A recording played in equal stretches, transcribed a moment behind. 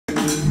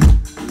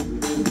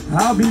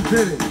How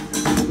befitting.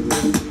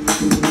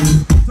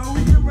 So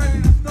we get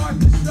ready to start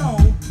the show.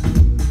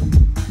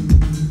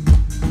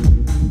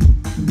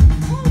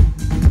 Woo.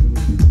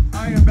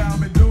 I am bound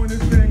been doing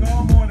this thing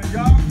all morning.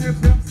 Y'all give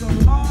him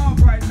some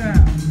love right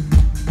now.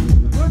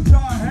 Put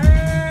your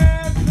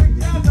hands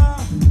together.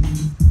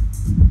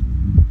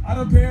 I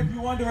don't care if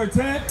you're under a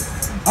tent.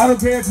 I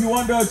don't care if you're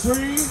under a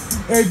tree.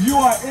 If you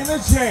are in a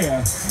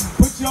chair,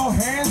 put your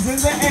hands in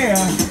the air.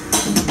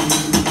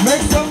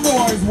 Make some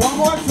noise one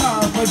more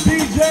time for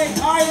DJ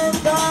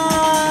Ironbound.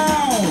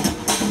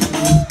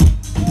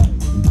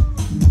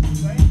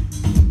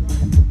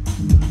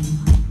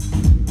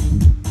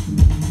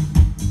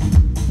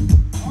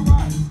 All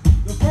right,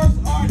 the first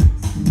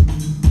artist,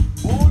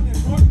 born in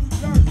Newark, New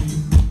Jersey,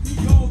 he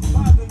goes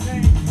by the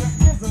name The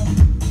IZM.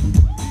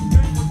 He's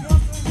been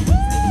producing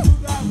since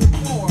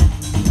 2004,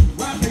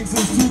 rapping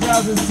since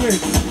 2006,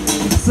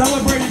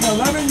 celebrating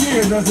 11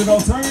 years as an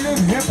alternative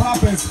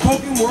hip-hop and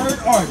spoken word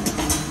artist.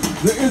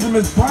 The IZM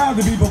is proud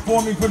to be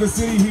performing for the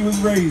city he was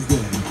raised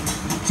in.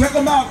 Check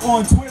him out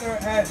on Twitter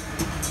at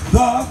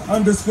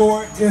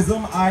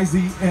 _IZM,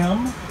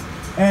 IZM,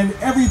 and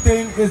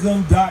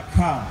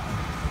everythingizm.com.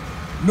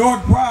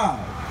 Newark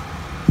Pride,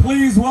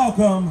 please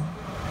welcome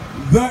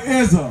The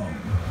IZM.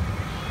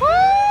 Woo!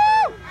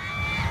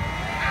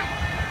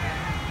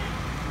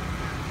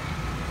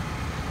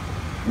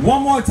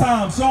 One more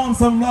time, show him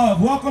some love.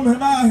 Welcome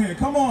him out here.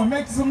 Come on,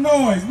 make some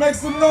noise, make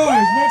some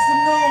noise, make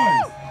some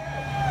noise.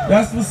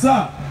 That's what's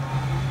up.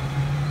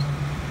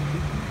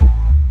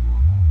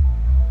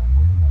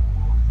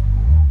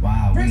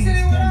 Wow, Big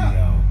City, what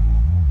up?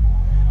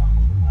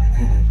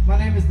 My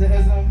name is The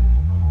IZM.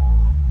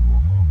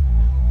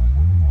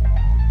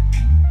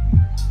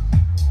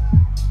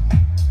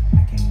 I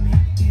can't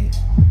make it.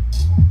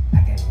 I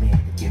can't make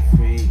it get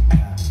free.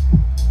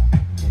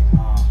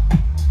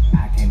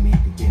 I can't make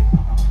it get.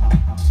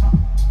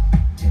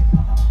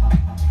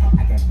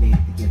 I can't make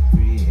it get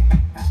free.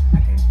 I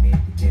can't make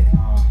it get.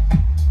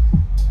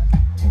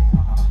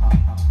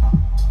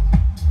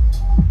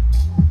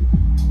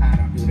 I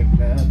don't do the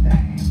club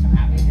thing, I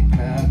make the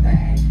club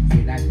thing.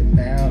 Feel like the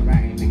bell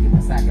ring, make it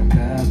look like a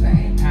club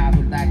thing. I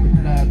would like the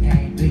club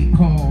game, be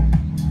cool.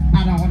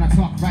 I don't wanna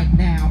talk right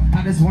now,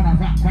 I just wanna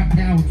rock right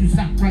now. Would you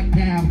stop right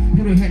now?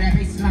 You don't hear that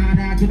bass line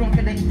now, you don't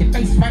feel it in the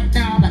face right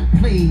now. Like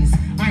please,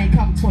 I ain't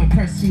come to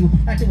impress you.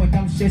 I do a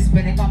dumb shit,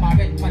 spending all my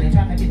rent money,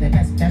 trying to be the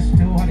best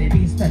do. 100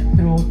 beats step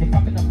through, you're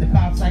fucking up the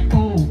vibes like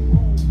ooh.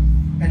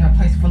 In a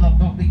place full of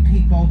lonely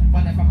people,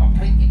 running from a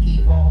blatant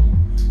evil.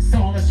 So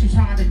unless you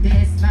trying to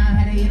dance, nah,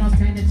 honey, you don't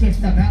stand a chance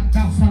to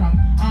bounce on them.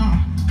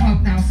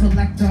 Come now,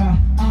 Selecta.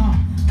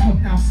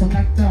 Come now,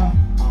 Selecta.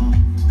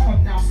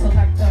 Come now,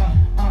 Selecta.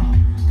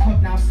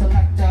 Come now,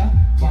 Selecta.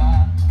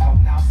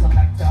 Come now,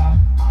 Selecta.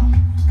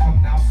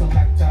 Come now,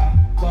 Selecta.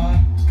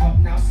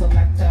 Come now,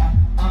 Selecta.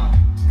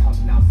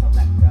 Come now,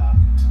 Selecta.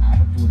 I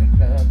don't do the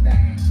club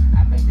thing, I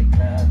make the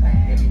club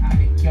thing. Baby, I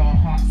make your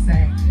heart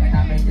sing, and I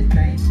make the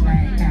thing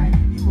slang.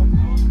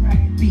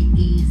 Be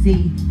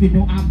easy, you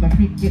know I'm the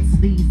freak, get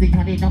sleazy.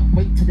 Honey, don't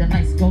wait till the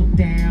lights go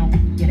down. We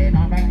can get it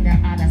on right now,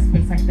 out of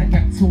space like the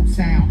Neptune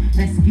sound.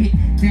 Let's get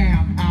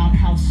down, I'll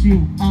house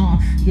you,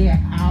 yeah,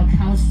 I'll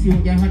house you.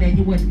 Yeah, honey,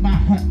 you in my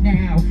hut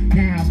now,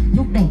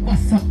 you know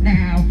what's up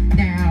now,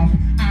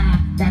 I'd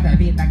rather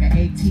be like an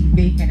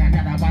ATV and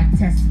another one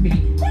test me.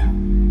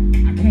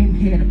 I came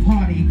here to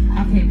party,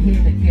 I came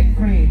here to get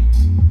free.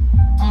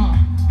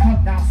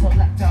 Come now,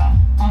 Selecta,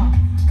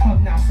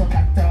 come now,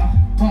 Selecta,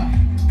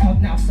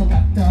 come now,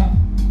 Selecta,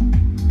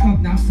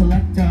 come now,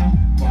 Selecta,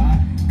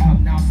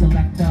 come now,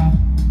 Selecta,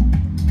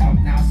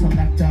 come now,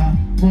 Selecta,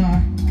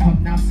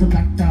 come now,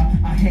 Selecta,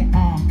 I hit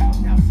come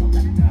now,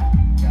 Selecta,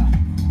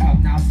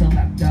 come now,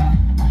 Selecta,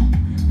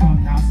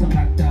 come now,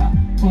 Selecta,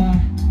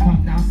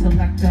 come now,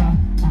 Selecta,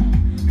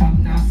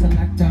 come now,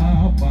 Selecta,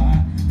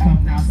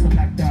 come now,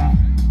 Selecta,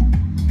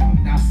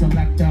 come now,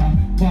 Selecta,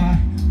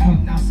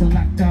 come now,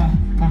 Selecta,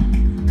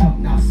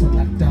 come now,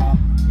 Selecta.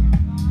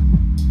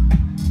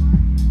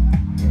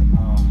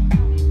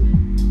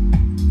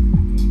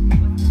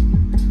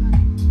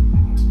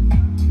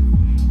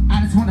 I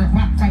just wanna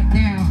rock right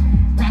now,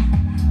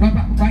 rock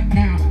right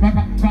now,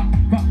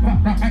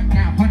 rock right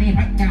now, honey,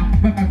 right now,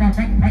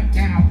 right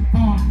now.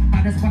 I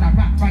just wanna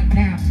rock right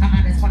now. I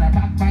just wanna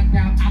rock right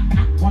now. I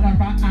wanna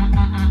rock.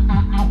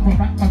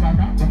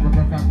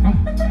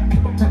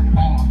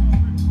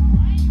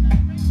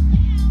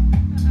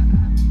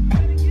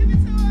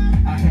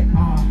 I hit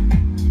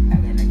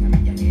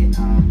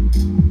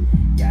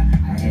yeah,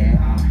 I hit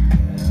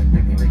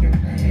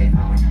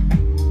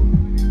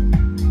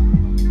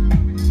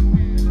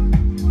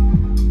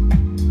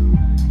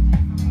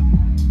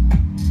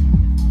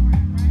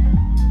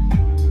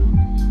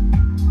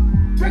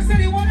Brick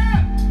City, what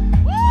up?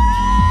 Woo!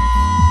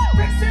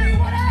 Brick City,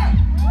 what up?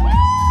 Woo!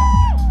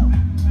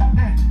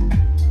 Hey.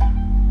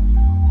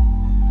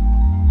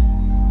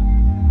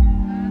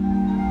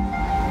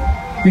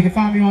 You can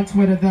find me on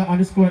Twitter,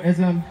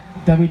 _IZM,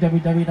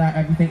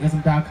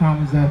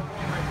 www.everythingizm.com is the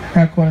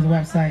headquarters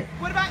website.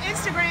 What about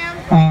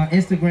Instagram?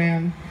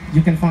 Instagram,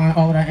 You can find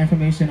all that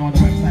information on the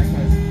website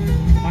because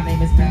my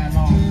name is Bad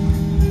Long.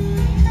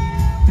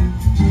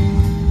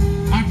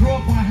 I grew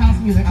up on house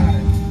music.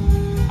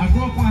 I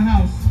grew up on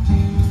house.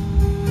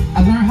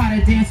 I learned how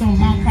to dance on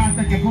Mount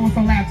Prospect and going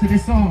so loud to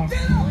this song.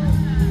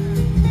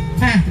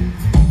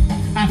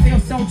 I feel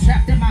so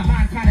trapped in my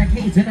mind, kinda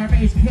caged in a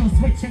rage, kill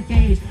switch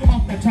engage.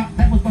 Off the top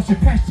levels, but your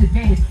pressure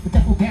gauge. With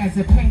double bags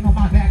of pain on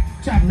my back,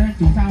 traveling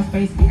through time,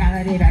 space,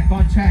 reality back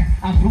on track.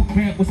 I broke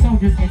bread with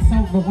soldiers and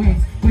solar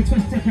wings. With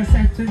twisted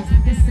perceptions,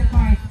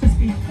 disinclined to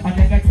speak on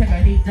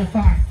negativity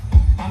defined.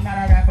 I'm not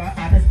a rapper,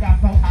 I just got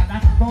flow. I'm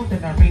not more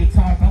than a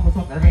retard, I was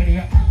on the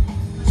radio.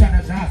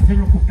 Strategize,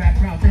 lyrical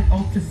background, and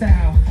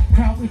ultrasound.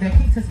 Crown me the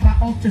key to my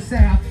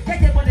ultrasound.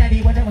 Hit it whenever,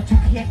 whenever you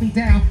can't be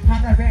down.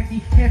 I'm not ready,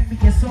 hand me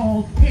your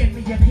soul, hand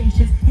me your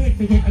patience, hand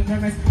me your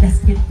ignorance. Let's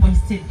get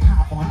wasted,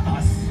 high on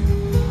us.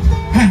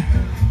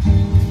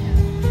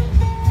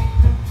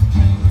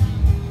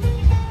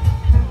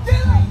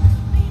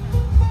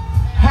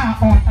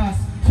 High on us,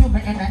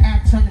 human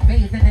interaction,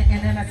 bathed in the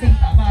intimacy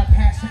of our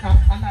passion.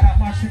 I'm not a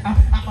Martian, I'm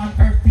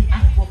unearthly.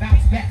 I will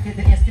bounce back in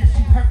the instant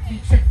you hurt me,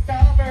 tripped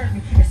over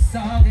me. It's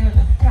all good,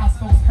 proud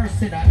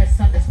spokesperson, I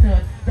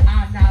misunderstood, but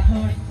I'm not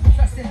hood.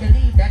 Trust and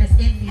believe that it's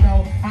in me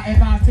though. I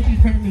advise to be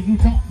friendly, you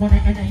don't want an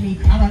enemy.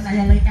 I'll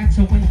annihilate at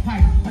your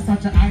windpipe.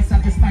 Massage your eyes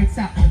out, this lights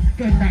out.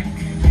 Good night.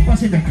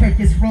 Watching the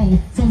crickets roll.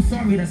 So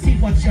sorry to see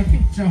what your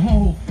future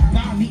hold.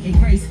 Find me in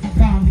grace,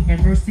 find me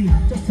in mercy.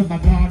 Just to my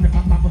God and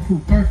my mama who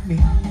birthed me.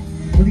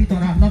 Really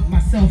thought I loved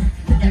myself.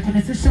 The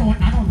evidence is showing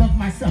I don't love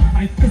myself.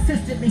 I'm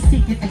consistently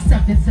seeking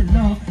acceptance and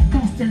love.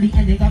 Constantly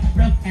ending up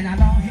rough and I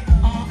don't hit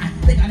on. I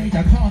think I need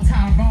to call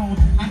Tyrone.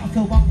 I don't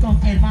feel welcome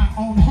in my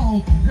own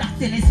home.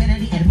 Locked in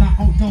insanity in my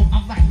own dome.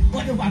 I'm like,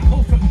 where do I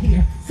go from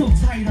here? So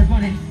tired of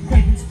running,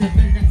 craving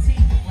stability.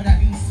 When I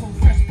be so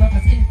fresh,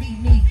 brothers envy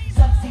me.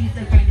 Some see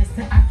the greatest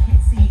that I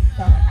can't see.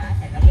 The I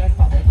and the rest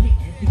of the me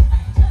and the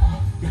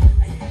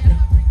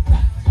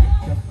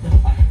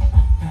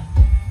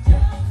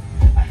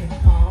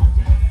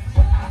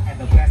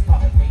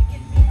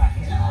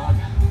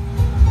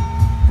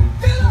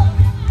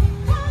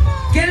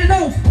Get it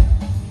off!